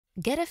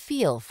Get a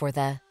feel for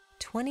the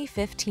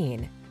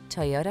 2015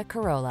 Toyota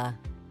Corolla.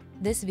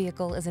 This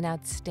vehicle is an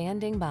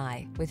outstanding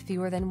buy with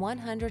fewer than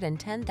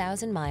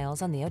 110,000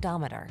 miles on the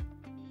odometer.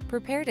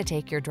 Prepare to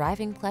take your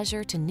driving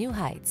pleasure to new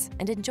heights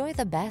and enjoy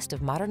the best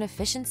of modern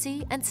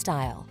efficiency and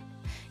style.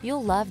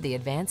 You'll love the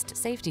advanced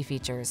safety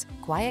features,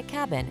 quiet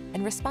cabin,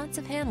 and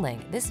responsive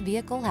handling this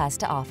vehicle has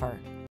to offer.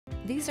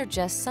 These are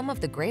just some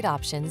of the great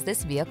options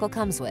this vehicle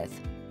comes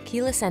with: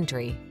 keyless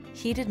entry,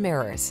 heated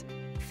mirrors,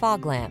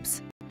 fog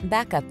lamps,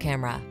 backup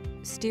camera,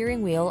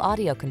 steering wheel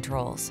audio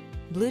controls,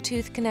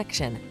 Bluetooth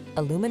connection,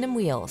 aluminum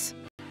wheels,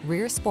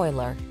 rear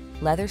spoiler,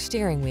 leather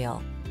steering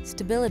wheel,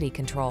 stability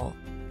control.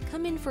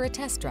 Come in for a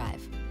test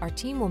drive. Our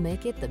team will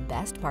make it the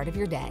best part of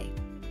your day.